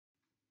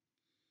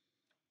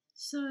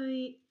So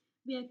we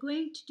are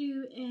going to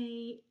do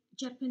a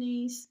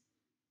Japanese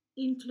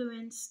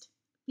influenced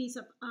piece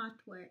of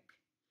artwork.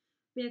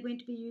 We are going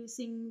to be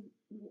using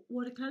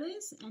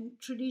watercolors and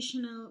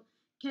traditional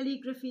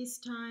calligraphy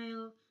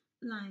style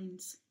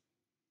lines.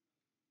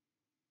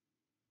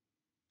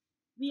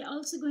 We are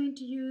also going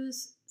to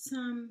use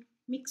some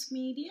mixed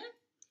media.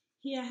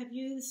 Here I have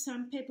used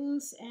some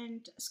pebbles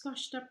and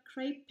scotched up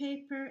crepe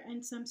paper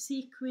and some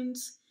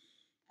sequins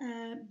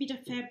bit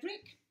of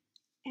fabric,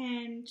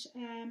 and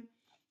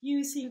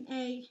using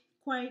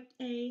quite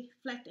a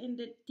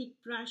flat-ended thick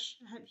brush,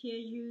 I have here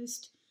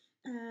used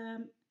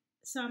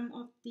some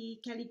of the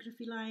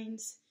calligraphy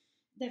lines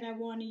that I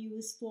want to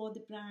use for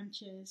the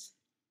branches.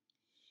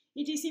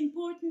 It is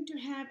important to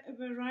have a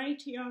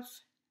variety of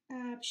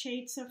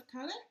shades of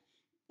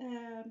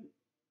color,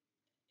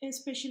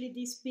 especially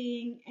this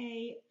being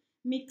a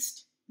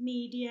mixed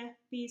media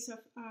piece of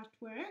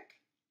artwork.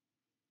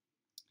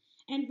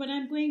 And what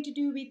I'm going to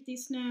do with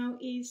this now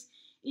is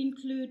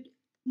include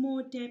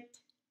more depth,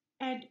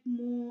 add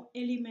more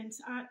elements,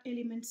 art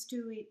elements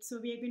to it. So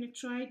we are going to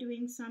try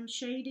doing some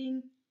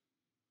shading,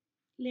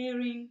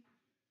 layering,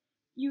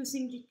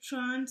 using the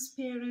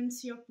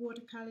transparency of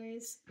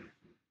watercolors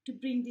to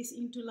bring this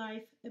into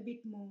life a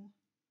bit more.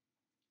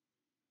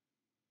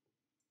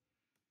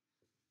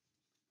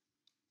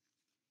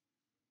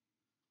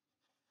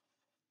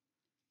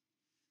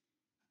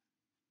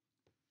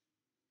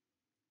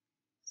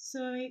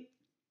 So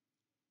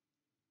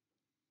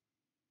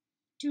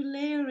to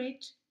layer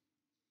it,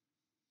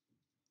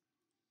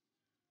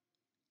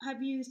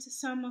 I've used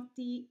some of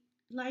the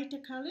lighter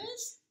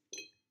colors.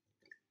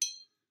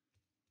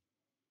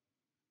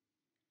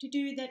 To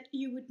do that,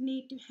 you would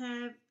need to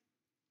have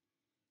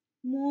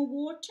more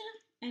water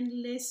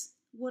and less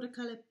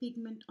watercolor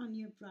pigment on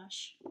your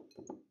brush.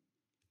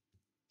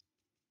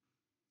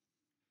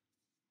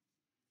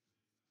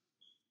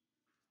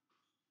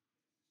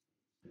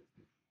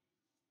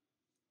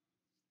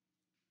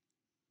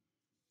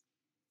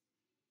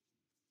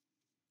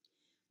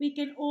 We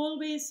can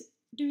always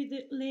do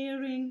the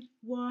layering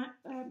once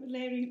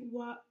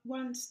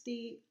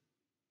the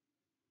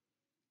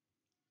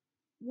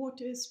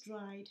water is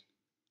dried.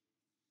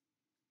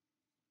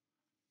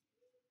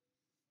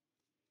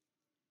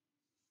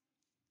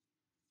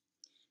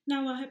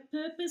 Now I have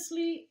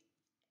purposely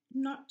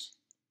not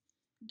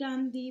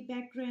done the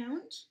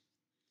background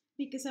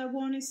because I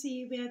want to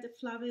see where the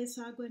flowers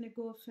are going to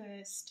go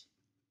first.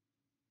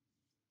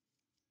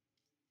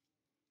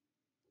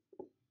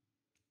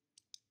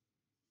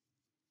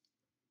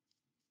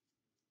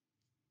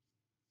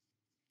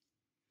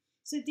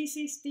 So this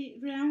is the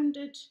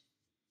rounded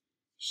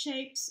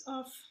shapes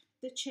of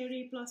the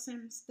cherry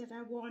blossoms that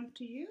I want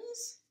to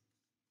use.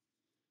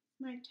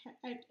 Might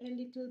add a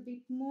little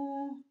bit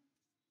more.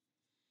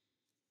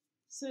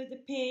 So the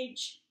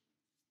page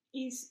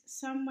is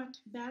somewhat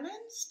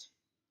balanced.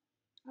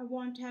 I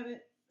want to have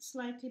a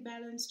slightly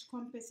balanced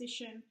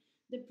composition,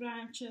 the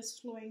branches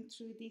flowing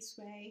through this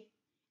way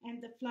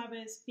and the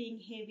flowers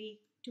being heavy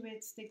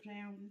towards the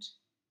ground.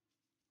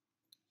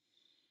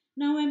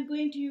 Now I'm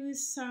going to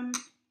use some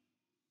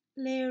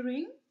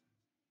layering.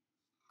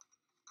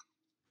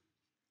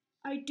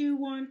 I do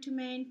want to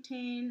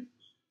maintain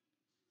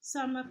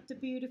some of the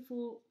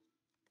beautiful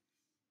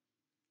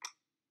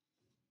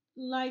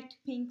light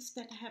pinks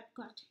that I have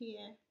got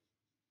here.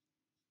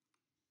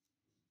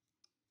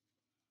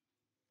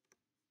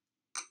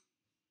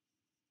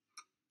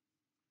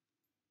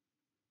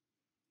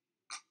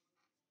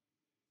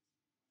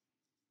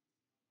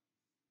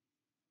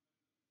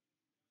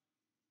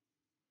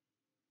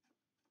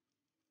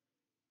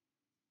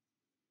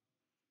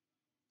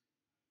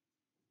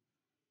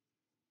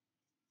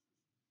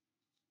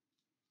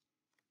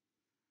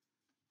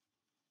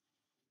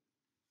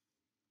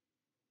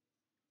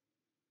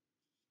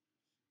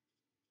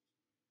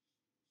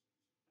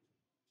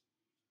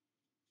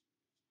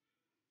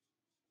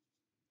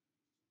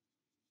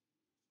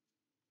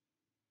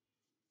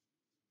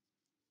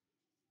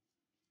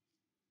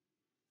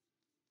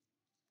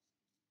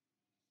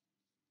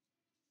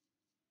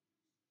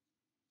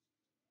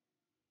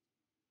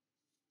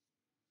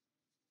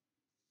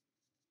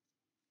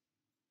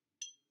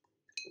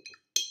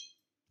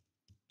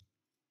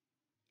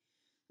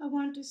 I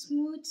want to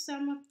smooth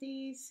some of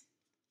these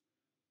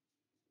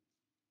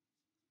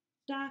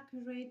darker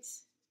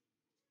reds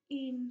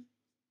in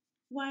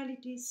while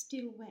it is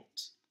still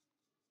wet,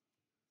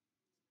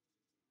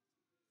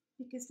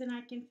 because then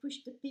I can push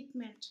the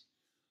pigment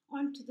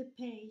onto the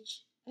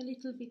page a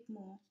little bit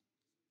more.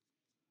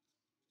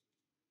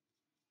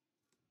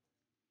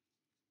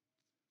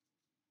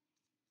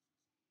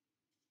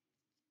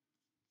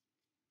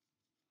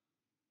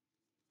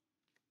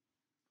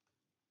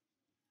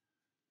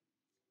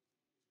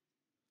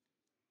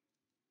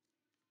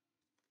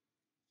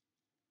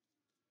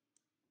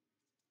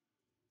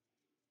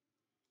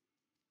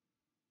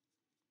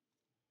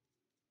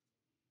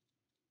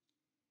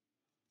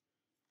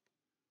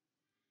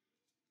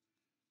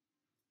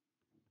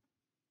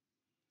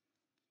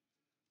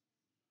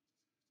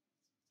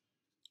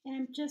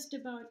 I'm just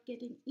about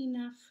getting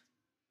enough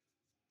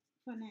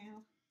for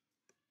now.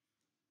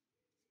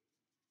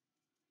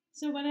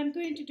 So what I'm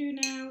going to do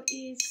now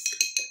is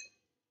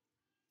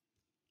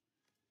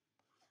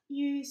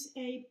use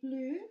a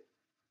blue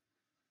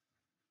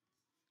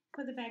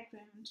for the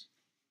background.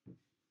 I'm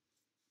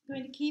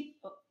going to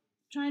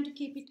trying to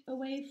keep it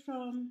away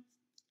from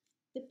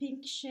the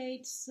pink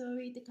shades so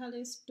the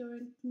colors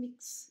don't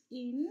mix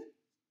in.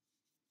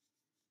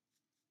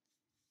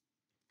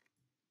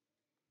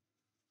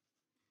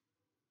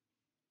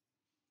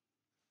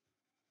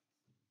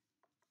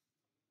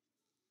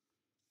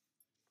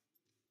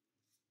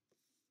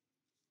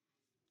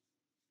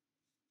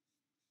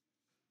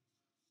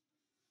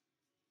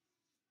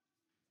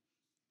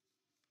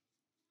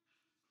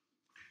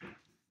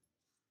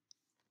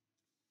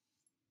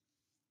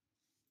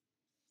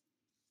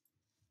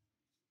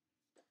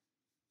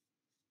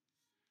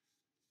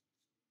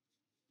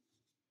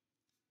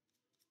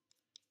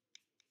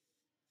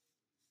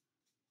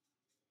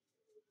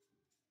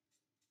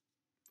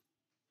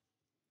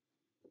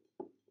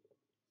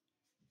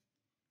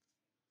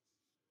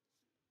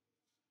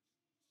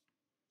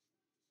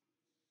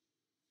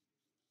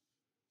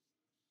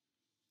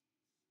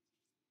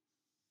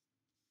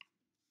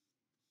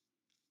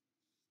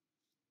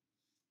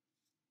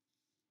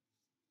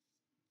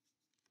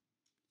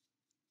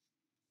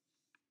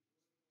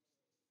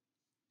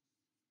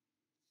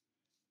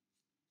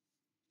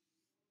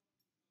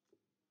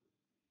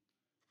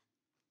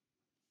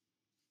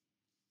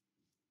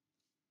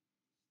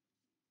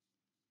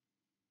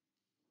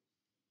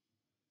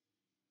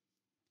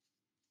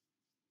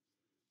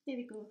 There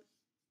we go,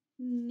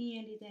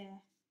 nearly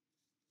there.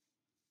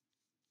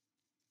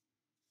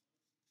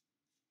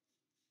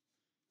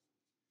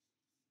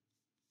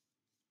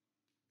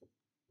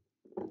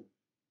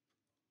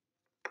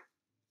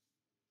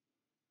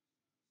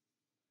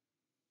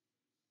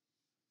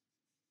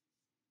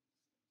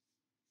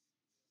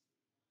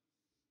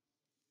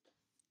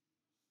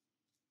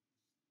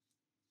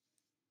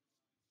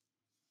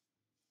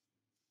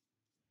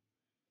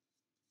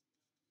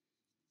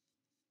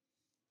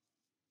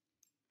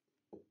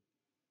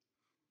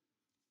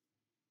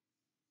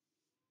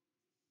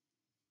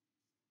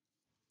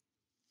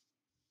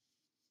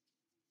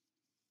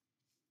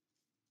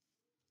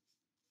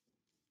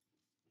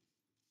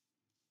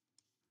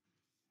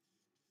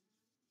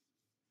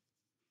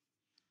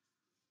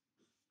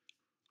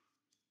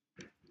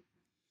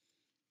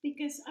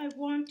 Because I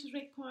want to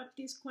record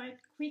this quite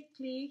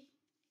quickly,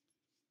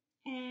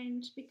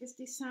 and because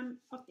some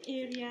of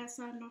the areas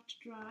are not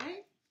dry,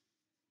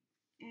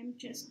 I'm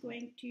just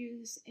going to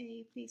use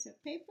a piece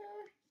of paper,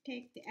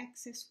 take the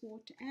excess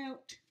water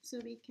out so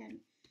we can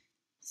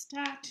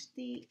start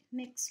the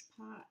next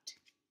part.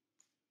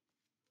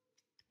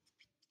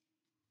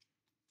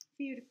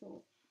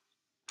 Beautiful.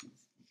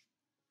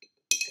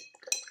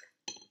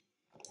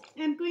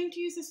 I'm going to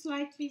use a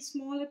slightly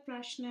smaller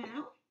brush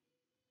now.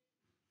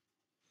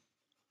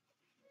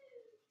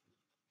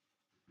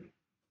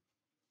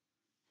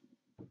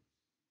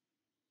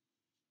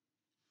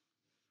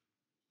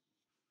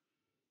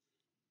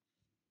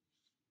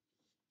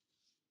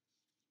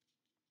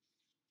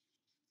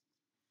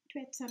 To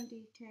add some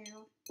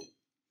detail.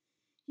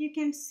 You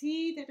can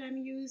see that I'm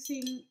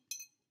using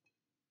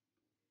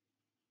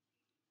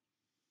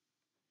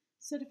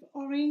sort of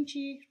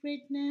orangey red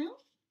now.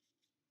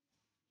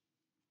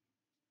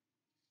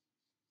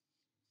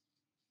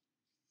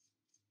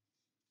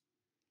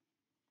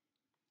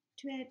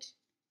 To add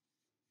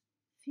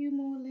a few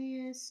more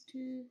layers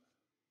to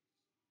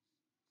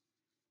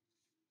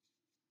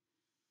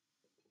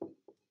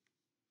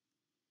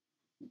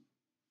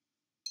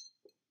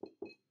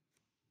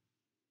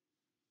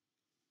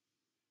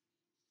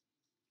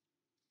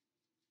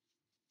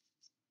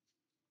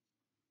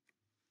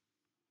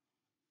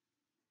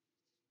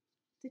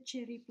the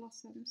cherry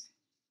blossoms.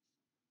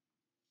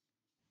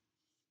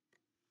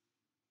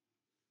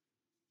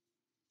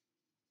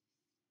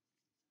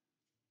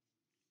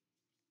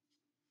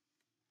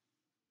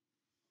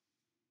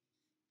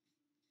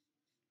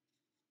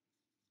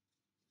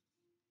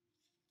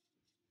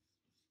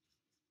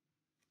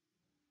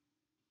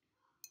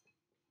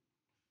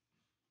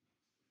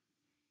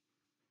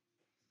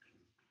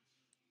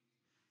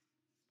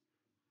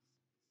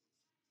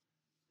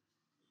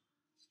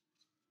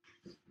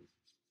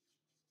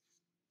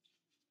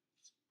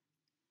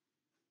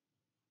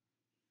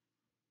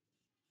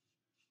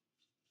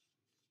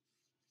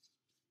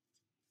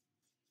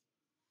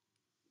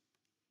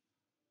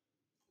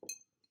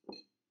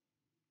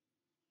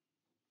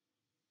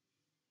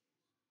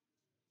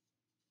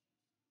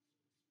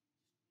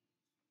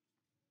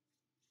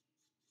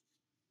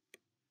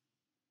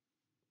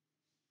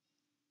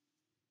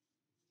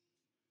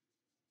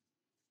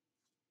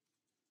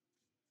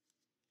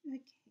 Okay.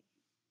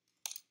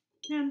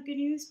 Now I'm going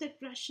to use that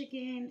brush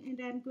again, and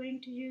I'm going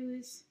to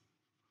use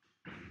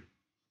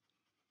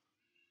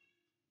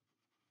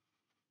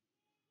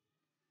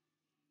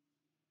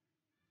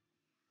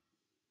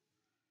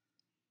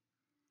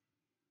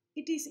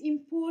it is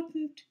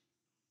important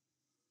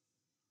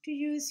to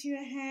use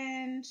your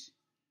hand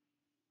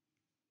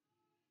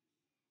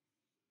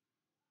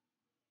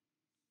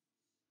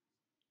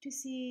to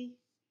see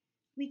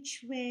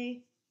which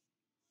way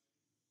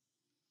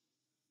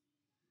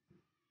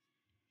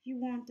you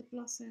want the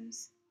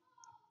blossoms,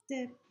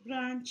 the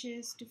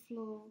branches to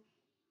flow.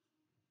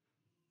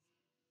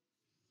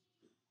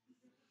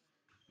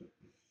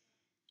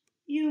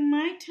 You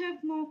might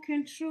have more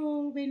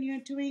control when you're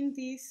doing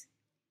this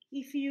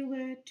if you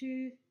were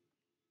to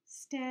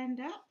stand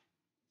up.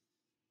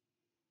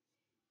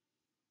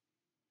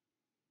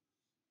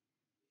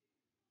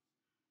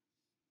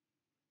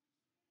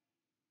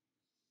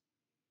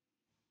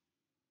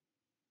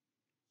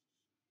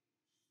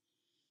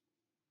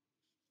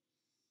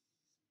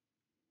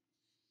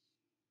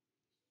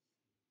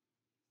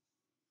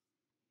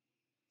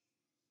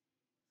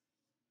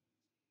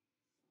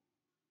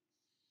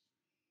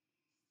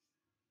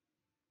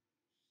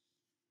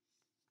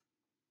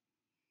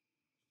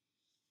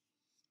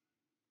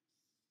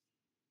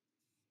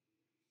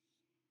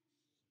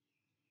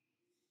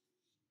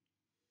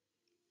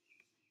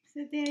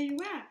 So there you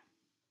are.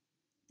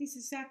 This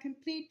is our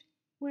complete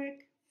work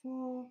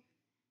for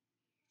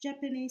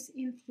Japanese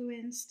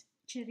influenced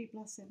cherry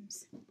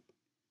blossoms.